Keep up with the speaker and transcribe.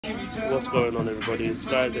What's going on, everybody? It's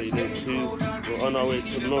Guys at Day 2. We're on our way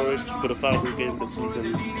to Norwich for the final game of the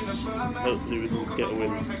season. Hopefully we can get a win.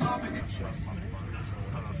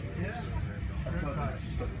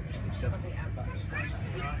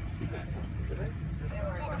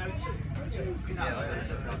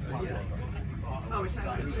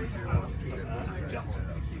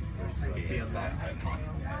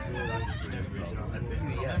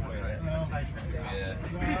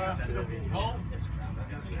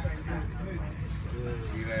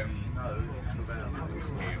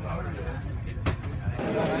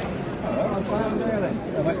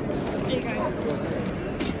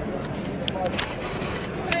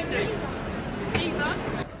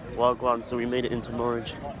 Well, go on, so we made it into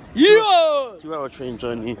Norwich. Yeah! 2-hour train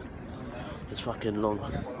journey. It's fucking long.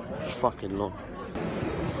 It's fucking long.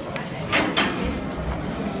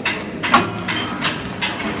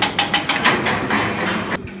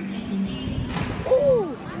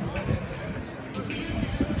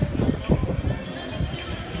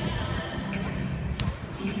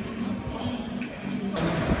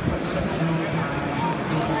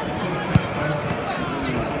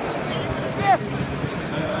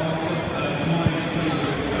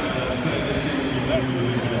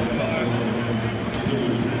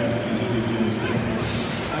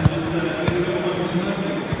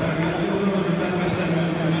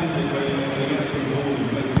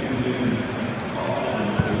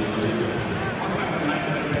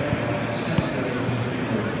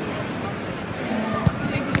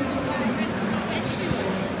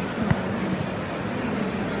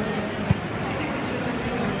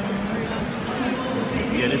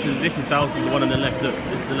 This is down to the one on the left. Look,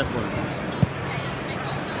 this is the left one.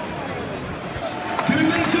 Can we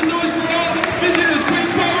make some noise for our visitors,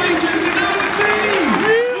 Qpr Rangers and our team?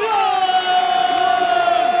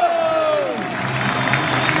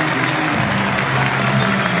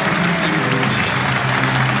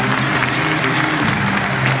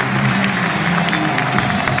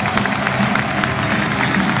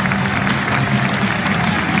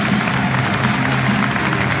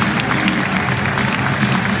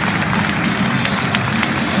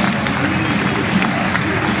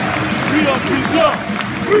 We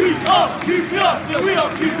are Qpr! We are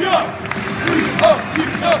Qpr! We are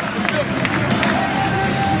Qpr!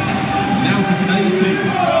 Now for today's team.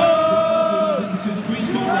 Visitors,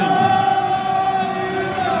 Qpr Rangers.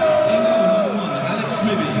 In goal, number 1, Alex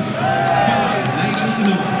Smithies. 5, Nathan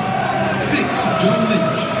Canova. 6, John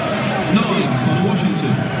Lynch. 9, Connor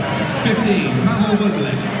Washington. 15, Pavel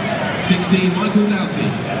Buzlek. 16, Michael Doughty.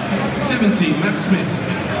 17, Matt Smith.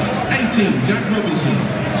 18, Jack Robinson.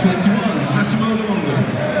 21, Massimo Luongo.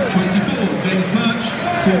 24, James Birch.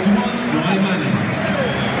 41, Ryan Manning.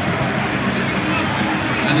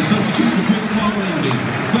 And the substitutes for Qpr Rangers: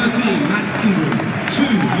 13, Matt Ingram. 2,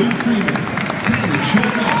 Luke Freeman. 10, Sean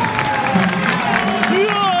Ross.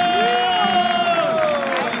 25,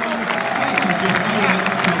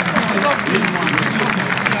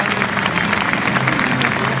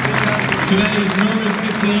 Today's Norwich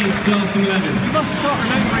City starting 11. You must start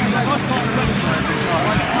remembering this. I can't remember this.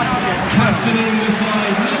 Captaining the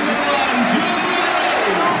side, number 1, John Lynch.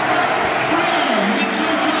 3,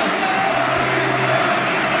 Mitchell Jones.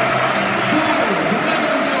 4,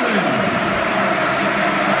 Brandon Goins.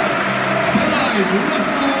 5,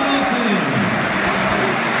 Russell Martin.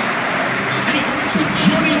 8,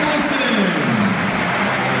 Johnny Wilson.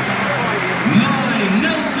 9,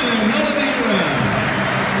 Nelson Oliveira.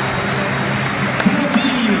 14,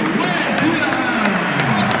 Wes Whelan.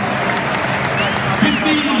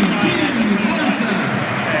 15, Tim Closer.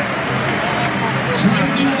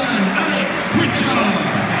 21, Alex Pritchard.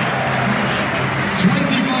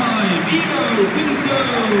 25, Ivo Pinto.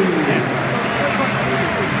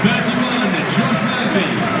 31, Josh Murphy.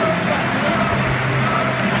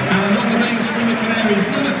 And on the bench from the Canaries,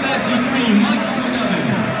 number 33, Michael McGovern.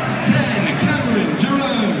 10, Cameron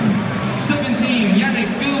Jerome. 17,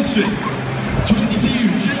 Yannick Vilchit.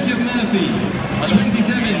 22, Jacob Murphy.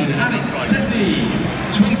 27, Alex Tetty.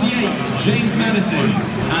 28, James Madison.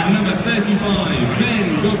 And number 35, Ben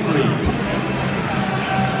Godfrey.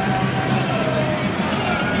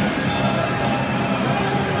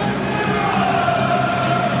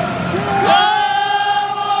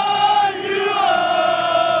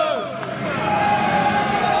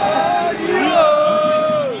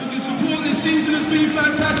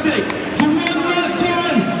 Fantastic. For one last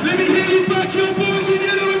time, let me hear you back your boys in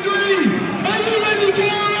yellow and green. Are you ready,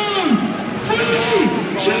 Carlo? 3,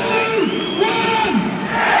 2, 1.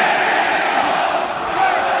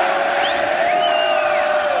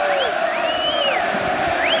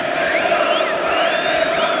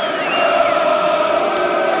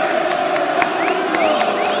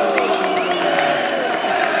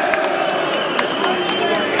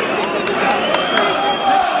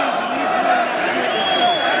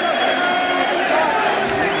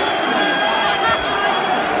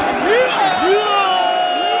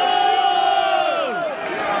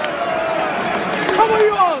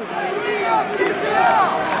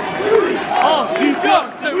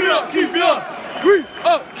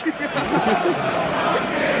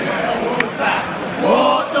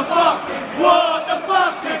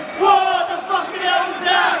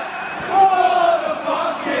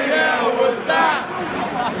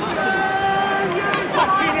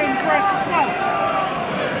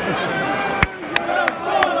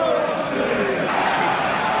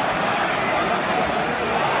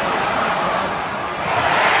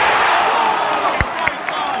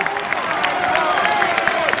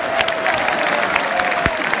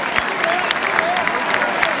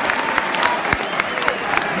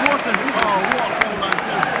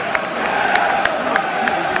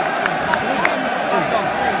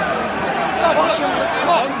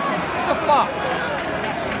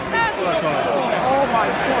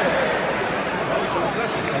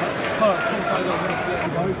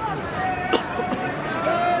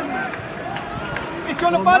 It's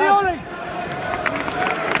on the buddy, Ollie!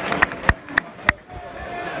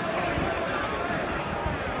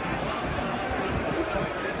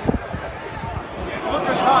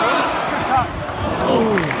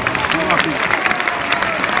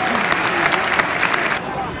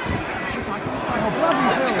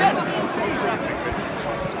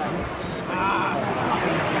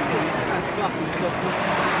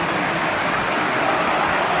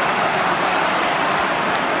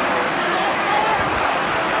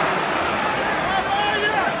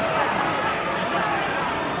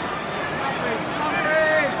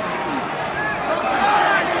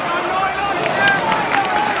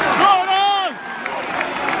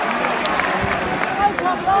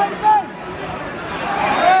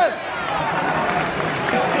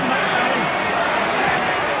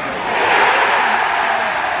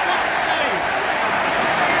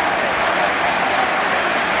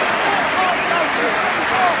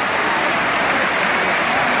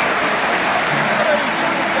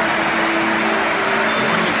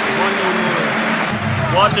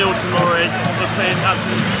 Nil to Norwich. We're playing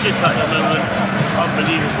absolute shit at the moment.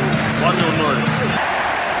 Unbelievable. 1-0 Norwich.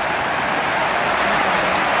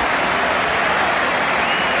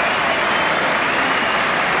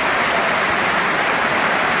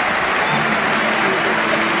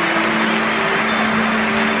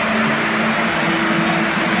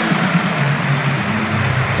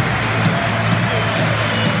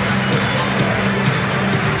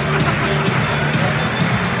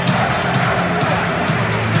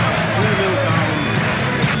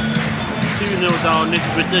 Down. This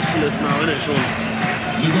is ridiculous now, isn't it, Sean?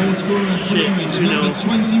 The goal scorer for Norwich, number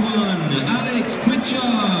 21, Alex Pritchard.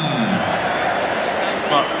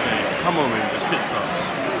 Fuck's sake. Come on, man, just fix up.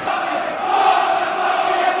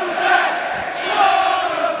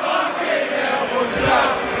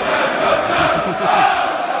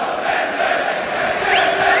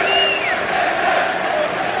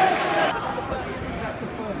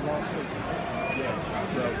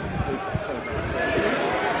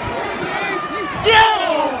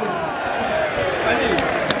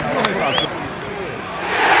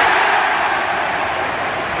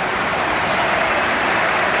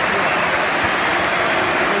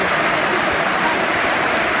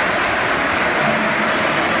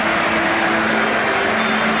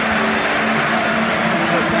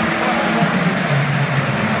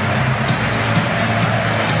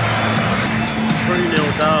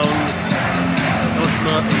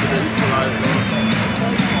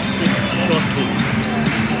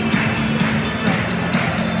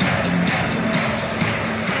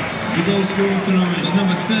 The goal scorer for Norwich,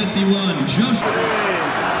 number 31, Josh.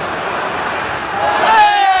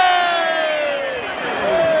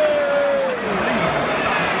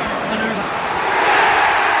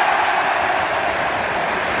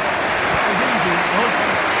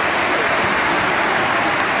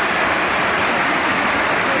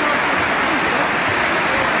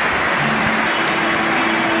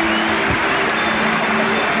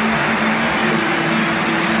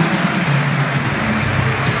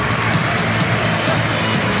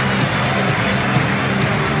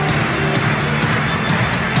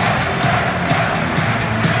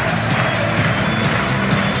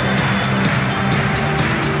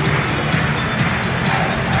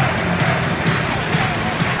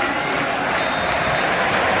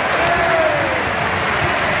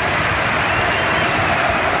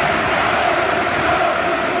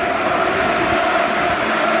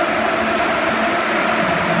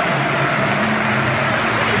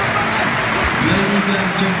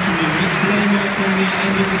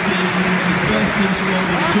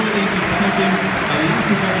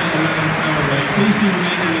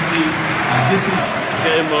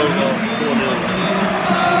 Game over,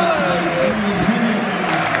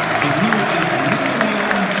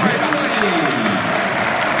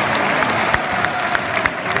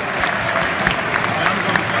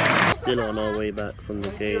 Still on our way back from the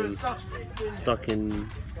game, stuck in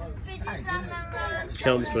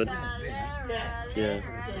Chelmsford. Yeah,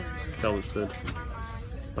 Chelmsford.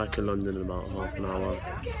 Back in London in about half an hour.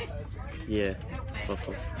 Yeah, fuck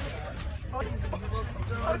off.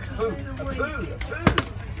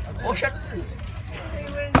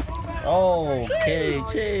 Oh, okay,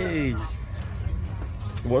 jeez.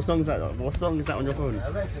 What song is that? What song is that on your phone?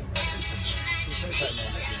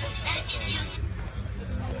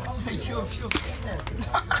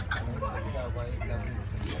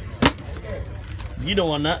 You don't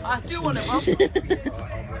want that. I do want it, Bob.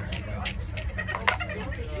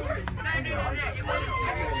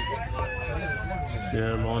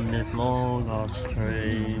 Yeah, I'm on this long ass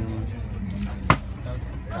train.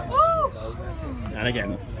 And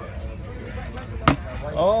again.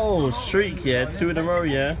 Oh, streak, yeah. 2 in a row,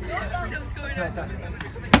 yeah.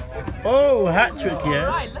 Oh, hat trick, yeah.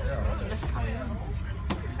 Right, let's carry on.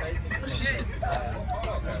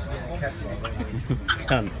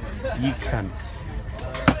 Can. You can.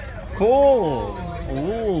 4.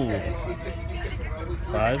 Ooh.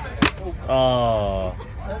 5. Oh,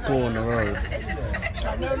 4 in a row.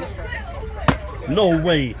 No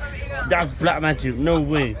way. That's black magic. No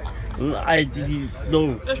way. No.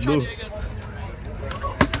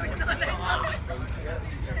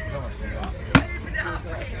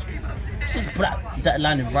 This is black. That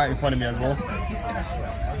landed right in front of me as well.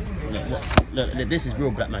 Look, this is real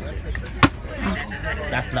black magic.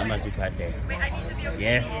 That's black magic right there.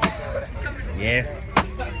 Yeah. Yeah.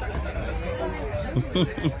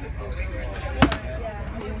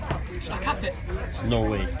 Should I cap it? No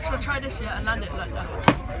way. Should I try this here and land it like that?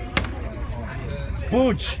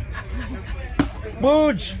 Booch!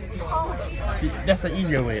 Booch! See, that's the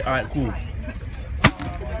easier way. Alright, cool.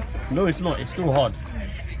 No, it's not. It's still hard.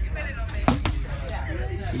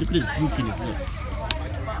 Look at this goofiness.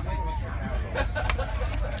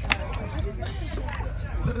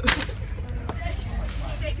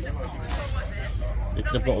 Look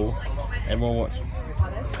at the bottle. Everyone watch.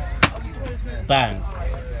 Bang.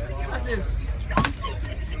 Like this.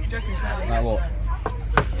 Like what?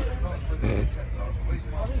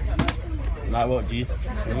 Like what, G?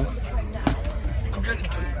 I'm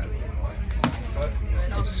joking.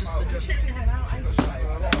 It's just a joke.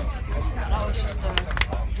 That was just a joke.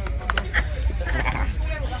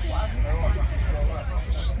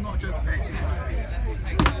 It's just not a joke.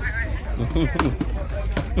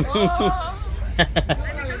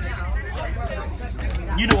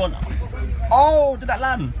 You the one. Oh, did that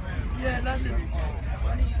land? Yeah, it landed.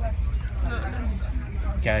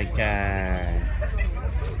 Okay.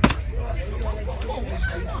 Oh, what's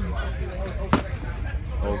going on?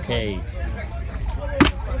 Okay.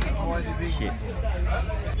 Shit.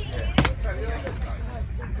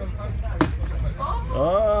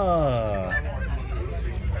 Oh.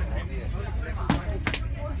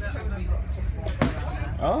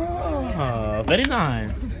 Oh, very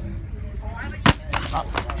nice.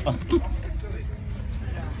 Oh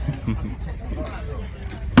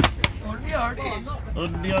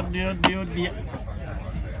dear.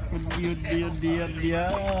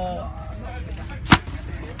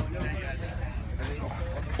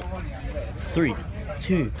 3,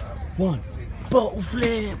 2, 1, bottle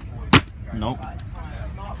flip. Nope.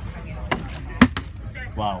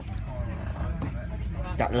 Wow.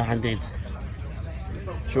 That landed.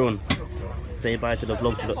 Sean, say bye to the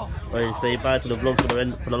vlog say bye to the vlog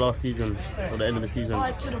for the last season, for the end of the season.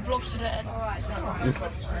 Bye to the vlog to the end.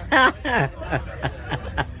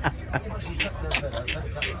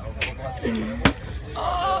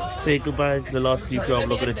 Say goodbye to the last Qpr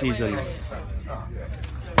vlog of the season.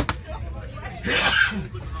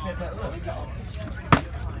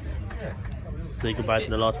 Say goodbye to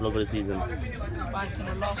the last vlog of the season. Goodbye to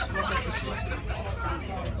the last vlog of the season.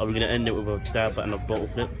 Are we going to end it with a dab and a bottle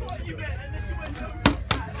flip?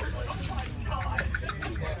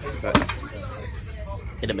 Right.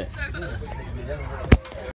 In a bit.